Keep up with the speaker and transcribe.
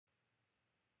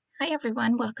Hi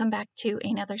everyone, welcome back to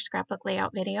another scrapbook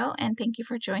layout video and thank you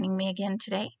for joining me again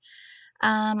today.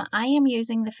 I am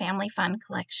using the Family Fun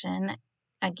collection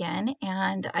again,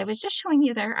 and I was just showing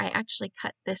you there I actually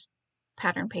cut this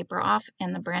pattern paper off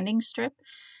and the branding strip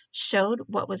showed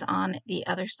what was on the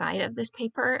other side of this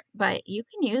paper, but you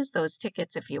can use those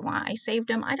tickets if you want. I saved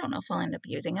them. I don't know if I'll end up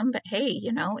using them, but hey,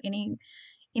 you know, any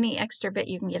extra bit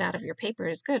you can get out of your paper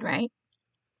is good, right?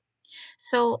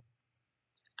 So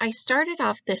I started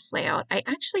off this layout. I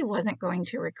actually wasn't going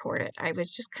to record it. I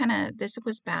was just this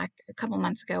was back a couple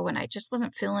months ago when I just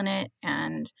wasn't feeling it.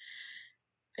 And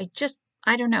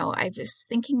I don't know, I was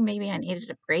thinking maybe I needed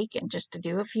a break and just to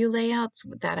do a few layouts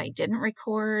that I didn't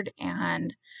record.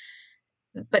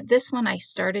 But this one I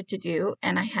started to do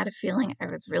and I had a feeling I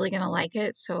was really going to like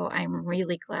it. So I'm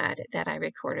really glad that I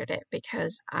recorded it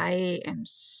because I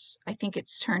think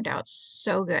it's turned out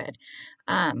so good.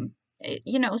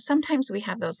 You know, sometimes we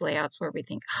have those layouts where we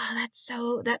think,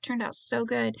 oh, that turned out so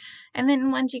good. And then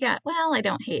once you got, well, I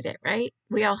don't hate it, right?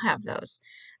 We all have those.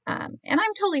 And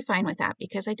I'm totally fine with that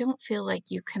because I don't feel like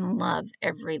you can love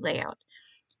every layout.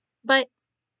 But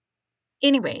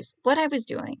anyways, what I was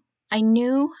doing, I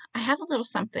knew I have a little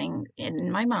something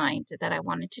in my mind that I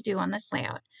wanted to do on this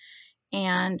layout.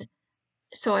 And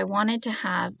so I wanted to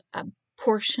have a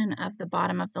portion of the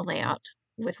bottom of the layout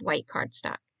with white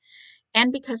cardstock.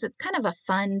 And because it's kind of a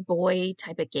fun boy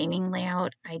type of gaming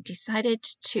layout, I decided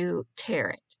to tear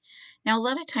it. Now, a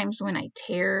lot of times when I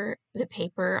tear the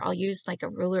paper, I'll use like a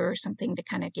ruler or something to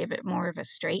kind of give it more of a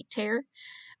straight tear.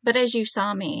 But as you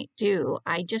saw me do,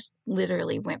 I just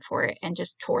literally went for it and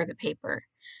just tore the paper.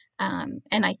 And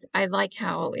I like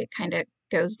how it kind of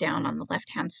goes down on the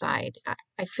left-hand side.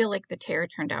 I feel like the tear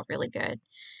turned out really good.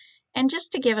 And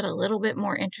just to give it a little bit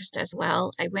more interest as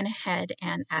well, I went ahead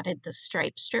and added the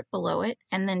stripe strip below it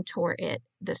and then tore it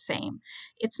the same.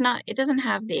 It doesn't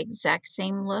have the exact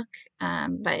same look,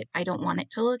 but I don't want it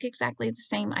to look exactly the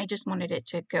same. I just wanted it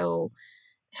to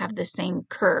have the same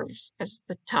curves as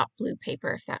the top blue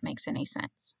paper, if that makes any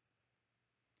sense.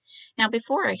 Now,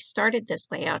 before I started this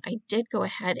layout, I did go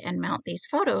ahead and mount these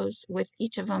photos with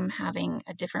each of them having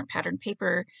a different pattern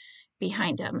paper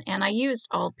behind them. And I used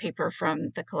all paper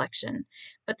from the collection.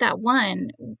 But that one,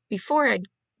 before I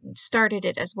started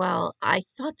it as well, I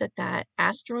thought that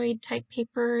asteroid type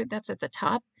paper that's at the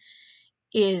top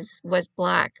was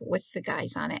black with the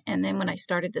guys on it. And then when I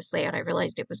started this layout, I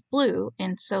realized it was blue.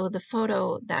 And so the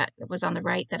photo that was on the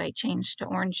right that I changed to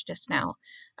orange just now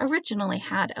originally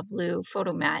had a blue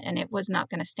photo mat and it was not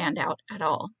going to stand out at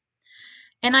all.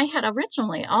 And I had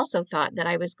originally also thought that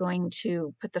I was going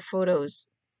to put the photos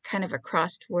kind of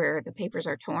across where the papers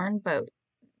are torn, but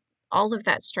all of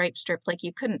that stripe strip, like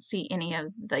you couldn't see any of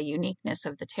the uniqueness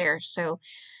of the tear. So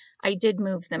I did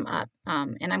move them up,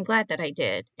 and I'm glad that I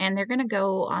did. And they're going to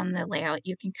go on the layout.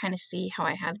 You can kind of see how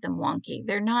I have them wonky.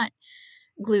 They're not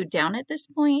glued down at this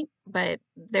point, but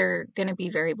they're going to be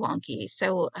very wonky.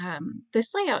 So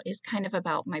this layout is kind of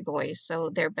about my boys.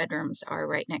 So their bedrooms are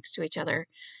right next to each other.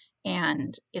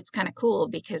 And it's kind of cool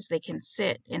because they can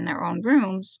sit in their own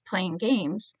rooms playing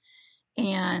games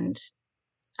and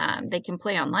they can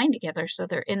play online together. So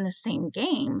they're in the same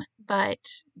game, but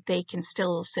they can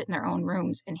still sit in their own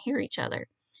rooms and hear each other.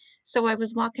 So I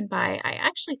was walking by, I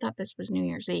actually thought this was New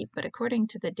Year's Eve, but according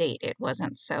to the date, it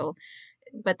wasn't. So,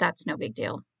 but that's no big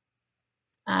deal.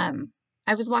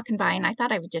 I was walking by and I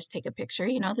thought I would just take a picture.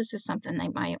 You know, this is something they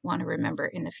might want to remember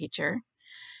in the future.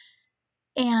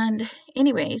 And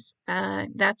anyways,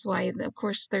 that's why, of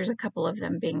course, there's a couple of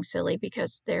them being silly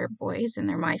because they're boys and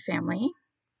they're my family.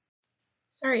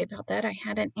 Sorry about that. I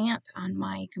had an ant on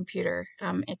my computer.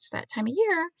 It's that time of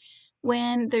year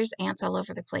when there's ants all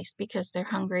over the place because they're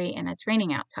hungry and it's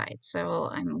raining outside. So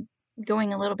I'm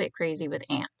going a little bit crazy with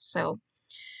ants. So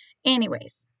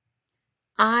anyways,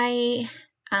 I,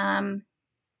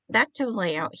 back to the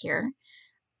layout here.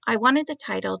 I wanted the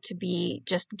title to be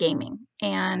just gaming.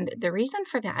 And the reason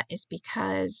for that is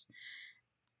because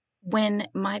when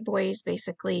my boys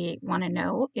basically want to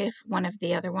know if one of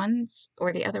the other ones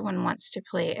or the other one wants to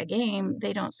play a game,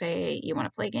 they don't say, you want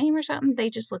to play a game or something?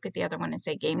 They just look at the other one and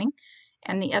say gaming.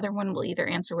 And the other one will either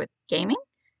answer with gaming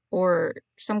or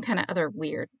some kind of other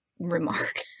weird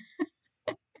remark.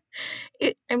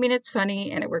 I mean, it's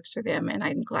funny and it works for them. And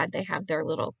I'm glad they have their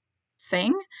little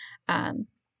thing.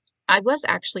 I was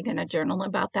actually going to journal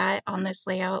about that on this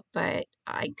layout, but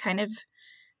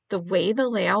the way the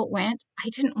layout went, I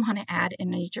didn't want to add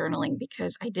any journaling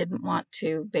because I didn't want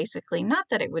to basically, not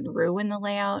that it would ruin the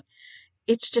layout.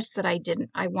 It's just that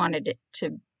I wanted it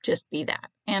to just be that.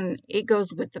 And it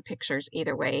goes with the pictures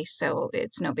either way, so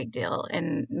it's no big deal.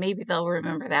 And maybe they'll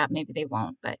remember that, maybe they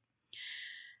won't, but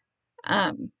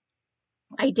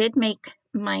I did make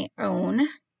my own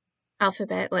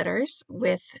alphabet letters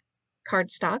with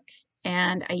cardstock,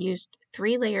 and I used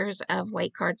 3 layers of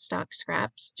white cardstock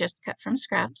scraps, just cut from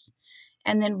scraps,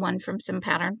 and then one from some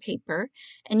pattern paper.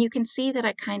 And you can see that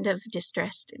I kind of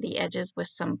distressed the edges with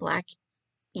some black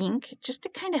ink just to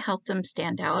kind of help them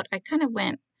stand out.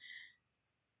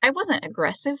 I wasn't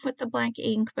aggressive with the black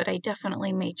ink, but I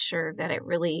definitely made sure that it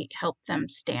really helped them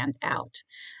stand out.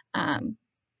 And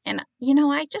you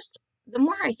know, the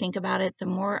more I think about it, the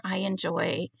more I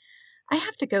enjoy. I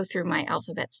have to go through my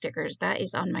alphabet stickers. That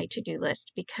is on my to-do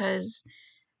list because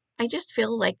I just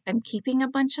feel like I'm keeping a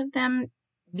bunch of them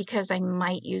because I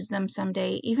might use them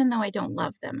someday, even though I don't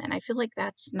love them. And I feel like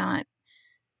that's not,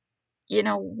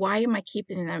 why am I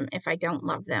keeping them if I don't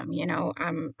love them?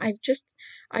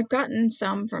 I've gotten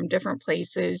some from different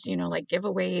places, like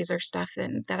giveaways or stuff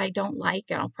that I don't like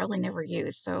and I'll probably never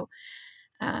use. So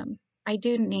I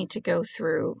do need to go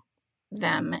through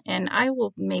them, and I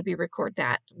will maybe record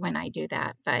that when I do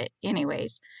that. But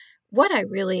anyways, what I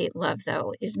really love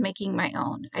though is making my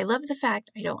own. I love the fact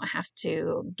I don't have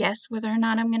to guess whether or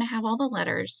not I'm going to have all the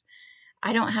letters.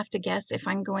 I don't have to guess if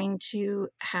I'm going to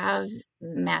have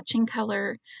matching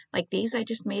color. Like these I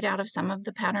just made out of some of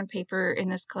the pattern paper in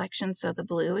this collection, so the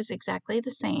blue is exactly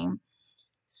the same.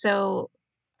 So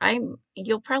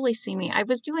you'll probably see me. I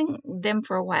was doing them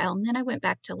for a while and then I went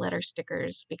back to letter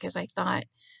stickers because I thought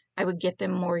I would get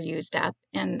them more used up.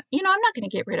 And I'm not going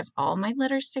to get rid of all my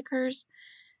letter stickers,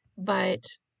 but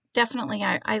definitely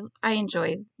I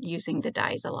enjoy using the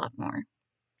dies a lot more.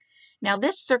 Now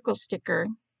this circle sticker,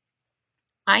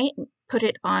 I put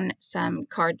it on some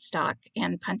cardstock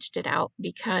and punched it out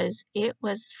because it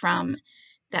was from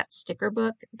that sticker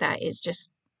book that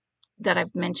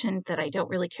I've mentioned that I don't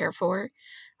really care for.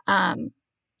 Um,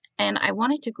 and I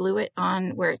wanted to glue it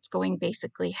on where it's going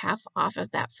basically half off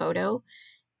of that photo.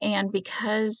 And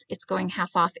because it's going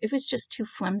half off, it was just too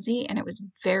flimsy and it was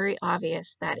very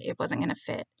obvious that it wasn't going to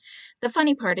fit. The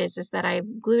funny part is that I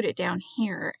glued it down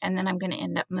here and then I'm going to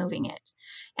end up moving it.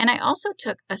 And I also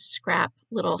took a scrap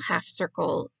little half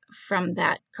circle from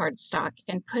that cardstock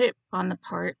and put it on the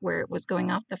part where it was going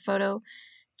off the photo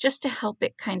just to help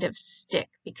it kind of stick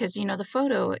because the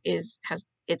photo has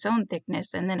its own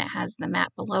thickness and then it has the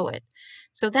mat below it.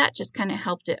 So that just kind of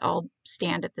helped it all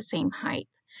stand at the same height.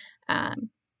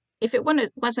 If it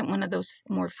wasn't one of those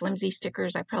more flimsy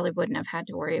stickers, I probably wouldn't have had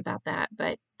to worry about that,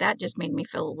 but that just made me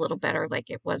feel a little better, like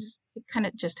it kind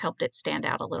of just helped it stand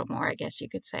out a little more, I guess you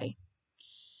could say.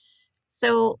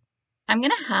 So I'm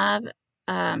going to have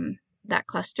that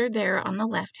cluster there on the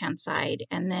left-hand side,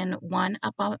 and then one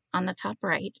up on the top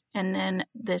right, and then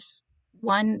this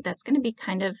one that's going to be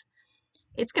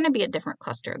it's going to be a different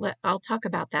cluster. I'll talk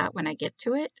about that when I get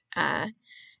to it.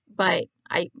 But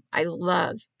I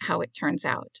love how it turns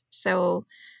out. So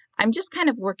I'm just kind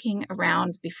of working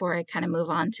around before I kind of move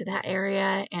on to that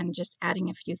area and just adding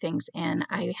a few things in.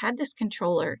 I had this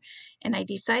controller and I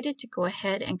decided to go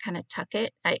ahead and kind of tuck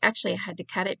it. I had to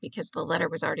cut it because the letter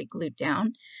was already glued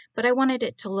down, but I wanted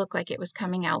it to look like it was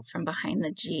coming out from behind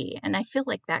the G. And I feel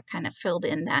like that kind of filled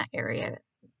in that area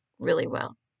really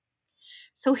well.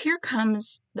 So here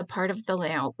comes the part of the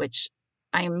layout which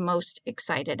I'm most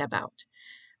excited about.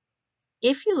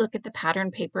 If you look at the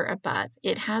pattern paper above,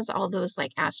 it has all those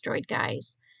like asteroid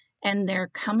guys, and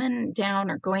they're coming down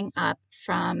or going up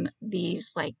from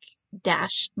these like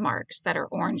dash marks that are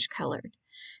orange colored.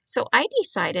 So I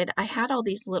decided I had all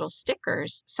these little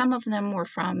stickers. Some of them were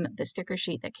from the sticker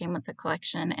sheet that came with the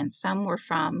collection, and some were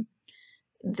from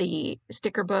the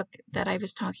sticker book that I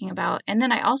was talking about. And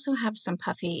then I also have some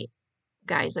puffy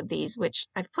guys of these, which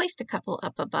I've placed a couple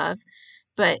up above,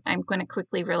 but I'm going to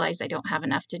quickly realize I don't have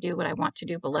enough to do what I want to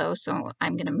do below, so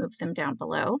I'm going to move them down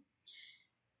below.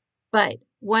 But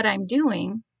what I'm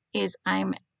doing is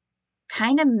I'm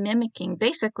kind of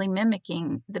basically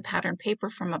mimicking the pattern paper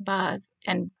from above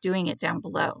and doing it down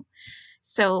below.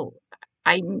 So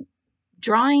I'm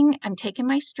taking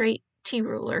my straight T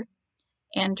ruler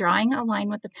and drawing a line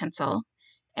with a pencil,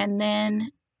 and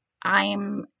then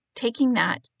I'm taking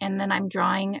that and then I'm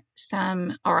drawing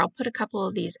I'll put a couple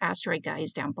of these asteroid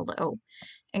guys down below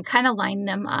and kind of line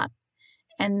them up.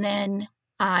 And then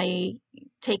I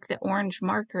take the orange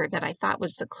marker that I thought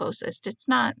was the closest. It's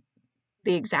not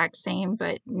the exact same,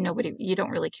 but you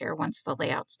don't really care once the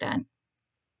layout's done.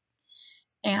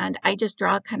 And I just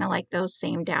draw kind of like those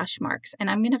same dash marks. And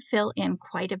I'm going to fill in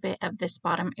quite a bit of this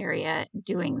bottom area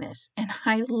doing this. And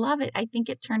I love it. I think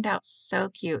it turned out so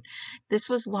cute. This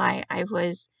was why I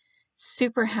was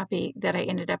super happy that I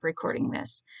ended up recording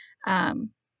this.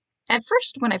 At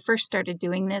first, when I first started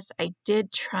doing this, I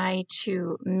did try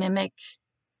to mimic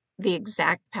the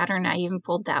exact pattern. I even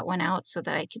pulled that one out so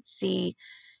that I could see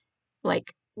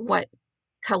like what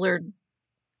colored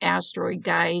asteroid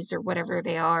guys or whatever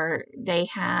they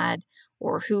had,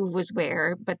 or who was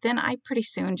where. But then I pretty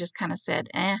soon just kind of said,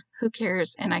 who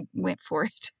cares? And I went for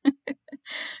it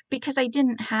because I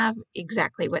didn't have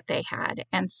exactly what they had.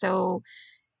 And so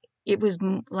it was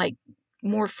like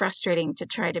more frustrating to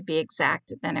try to be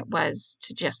exact than it was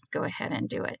to just go ahead and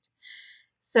do it.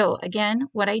 So again,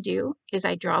 what I do is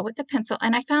I draw with the pencil,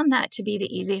 and I found that to be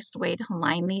the easiest way to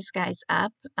line these guys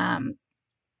up.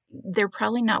 They're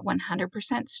probably not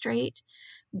 100% straight,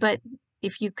 but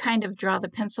if you kind of draw the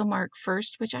pencil mark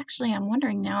first, which actually I'm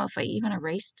wondering now if I even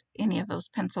erased any of those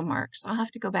pencil marks. I'll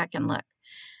have to go back and look.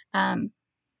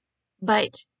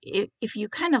 But if you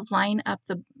kind of line up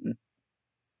the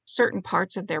certain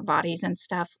parts of their bodies and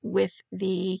stuff with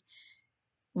the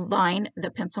line,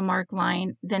 the pencil mark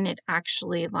line, then it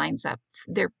actually lines up.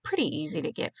 They're pretty easy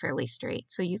to get fairly straight.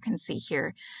 So you can see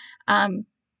here.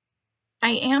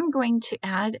 I am going to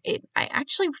add it. I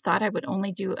actually thought I would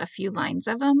only do a few lines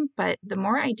of them, but the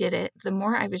more I did it, the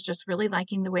more I was just really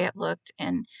liking the way it looked.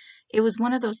 And it was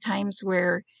one of those times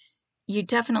where you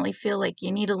definitely feel like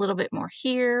you need a little bit more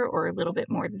here or a little bit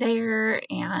more there.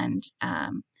 And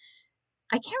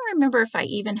I can't remember if I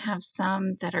even have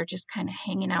some that are just kind of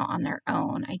hanging out on their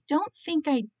own. I don't think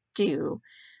I do.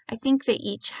 I think they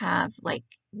each have like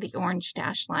the orange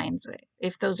dash lines,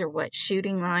 if those are what,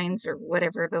 shooting lines or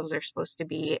whatever those are supposed to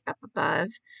be up above.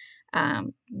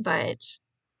 But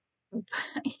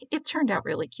it turned out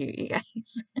really cute, you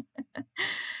guys.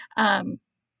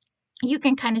 You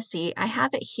can kind of see I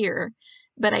have it here,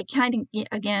 but I kind of,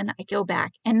 again, I go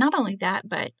back. And not only that,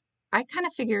 but I kind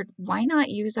of figured, why not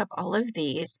use up all of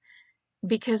these?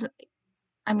 Because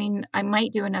I mean, I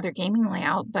might do another gaming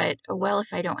layout, but well,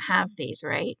 if I don't have these,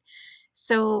 right?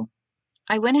 So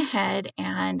I went ahead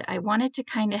and I wanted to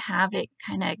kind of have it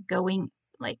kind of going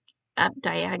like up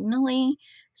diagonally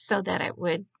so that it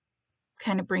would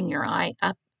kind of bring your eye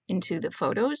up into the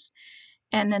photos.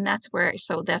 And then that's where,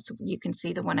 so that's, you can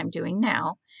see the one I'm doing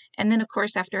now. And then of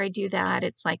course, after I do that,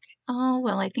 it's like, oh,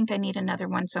 well, I think I need another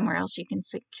one somewhere else. You can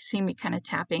see me kind of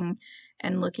tapping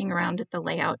and looking around at the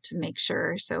layout to make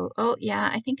sure. So, oh yeah,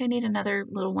 I think I need another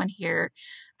little one here.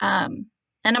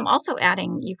 And I'm also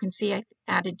adding, you can see I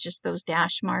added just those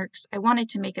dash marks. I wanted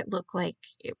to make it look like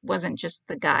it wasn't just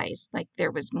the guys, like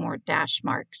there was more dash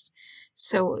marks.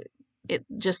 So it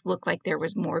just looked like there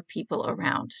was more people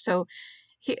around. So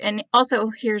and also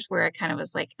here's where I kind of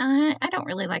was like, I don't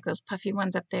really like those puffy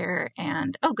ones up there.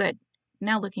 And oh, good.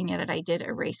 Now looking at it, I did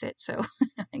erase it. So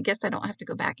I guess I don't have to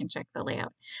go back and check the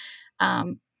layout.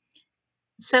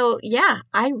 So yeah,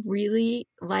 I really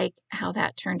like how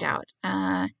that turned out.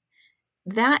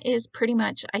 That is pretty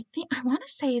much, I think, I want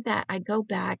to say that I go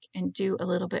back and do a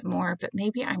little bit more, but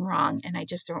maybe I'm wrong and I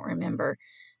just don't remember.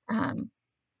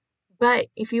 But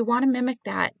if you want to mimic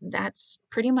that, that's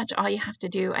pretty much all you have to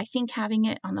do. I think having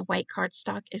it on the white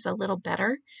cardstock is a little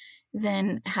better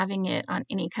than having it on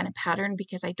any kind of pattern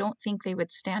because I don't think they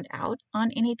would stand out on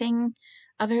anything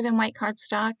other than white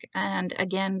cardstock. And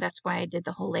again, that's why I did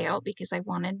the whole layout because I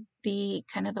wanted the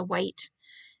kind of the white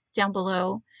down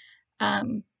below.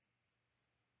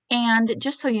 And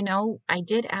just so you know, I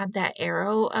did add that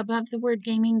arrow above the word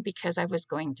gaming because I was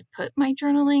going to put my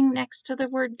journaling next to the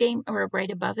word game or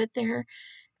right above it there.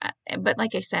 But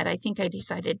like I said, I think I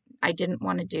decided I didn't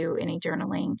want to do any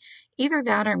journaling. Either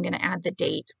that or I'm going to add the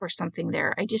date or something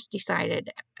there. I just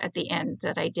decided at the end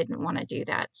that I didn't want to do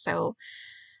that. So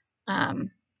I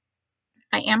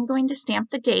am going to stamp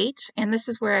the date. And this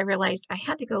is where I realized I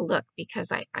had to go look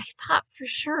because I thought for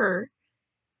sure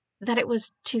that it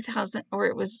was 2000 or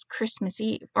it was Christmas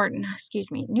Eve or no,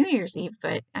 excuse me, New Year's Eve,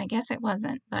 but I guess it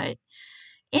wasn't. But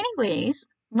anyways,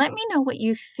 let me know what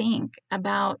you think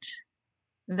about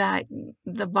that,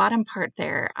 the bottom part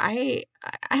there. I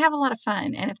have a lot of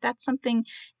fun, and if that's something,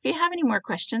 if you have any more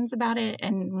questions about it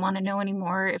and want to know any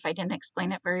more, if I didn't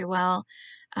explain it very well,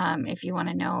 if you want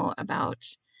to know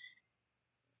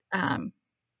um,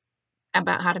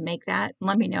 about how to make that,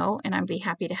 let me know and I'd be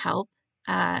happy to help.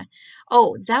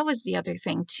 Oh, that was the other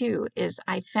thing too, is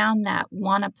I found that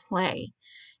wanna play,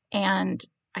 and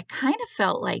I kind of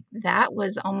felt like that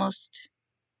was almost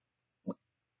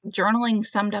journaling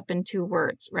summed up in 2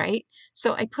 words, right?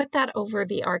 So I put that over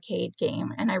the arcade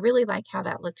game, and I really like how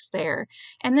that looks there.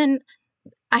 And then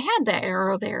I had the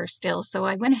arrow there still, so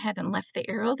I went ahead and left the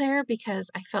arrow there because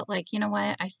I felt like, you know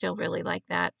what, I still really like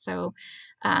that. So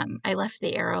I left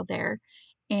the arrow there.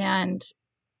 And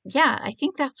yeah, I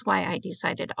think that's why I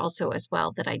decided also as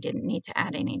well that I didn't need to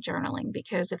add any journaling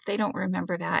because if they don't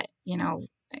remember that, you know,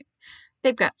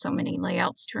 They've got so many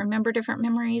layouts to remember different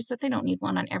memories that they don't need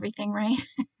one on everything, right?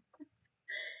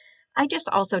 I just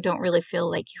also don't really feel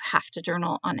like you have to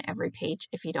journal on every page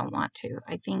if you don't want to.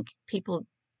 I think people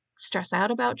stress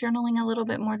out about journaling a little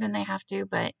bit more than they have to,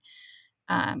 but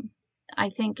um, I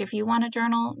think if you want to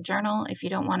journal, journal. If you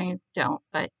don't want to, don't.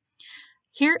 But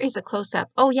here is a close-up.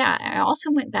 Oh yeah, I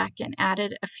also went back and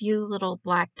added a few little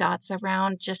black dots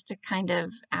around just to kind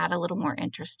of add a little more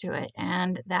interest to it.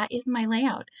 And that is my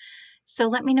layout. So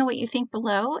let me know what you think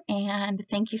below, and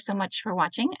thank you so much for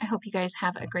watching. I hope you guys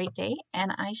have a great day,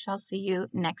 and I shall see you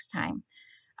next time.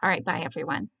 All right, bye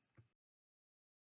everyone.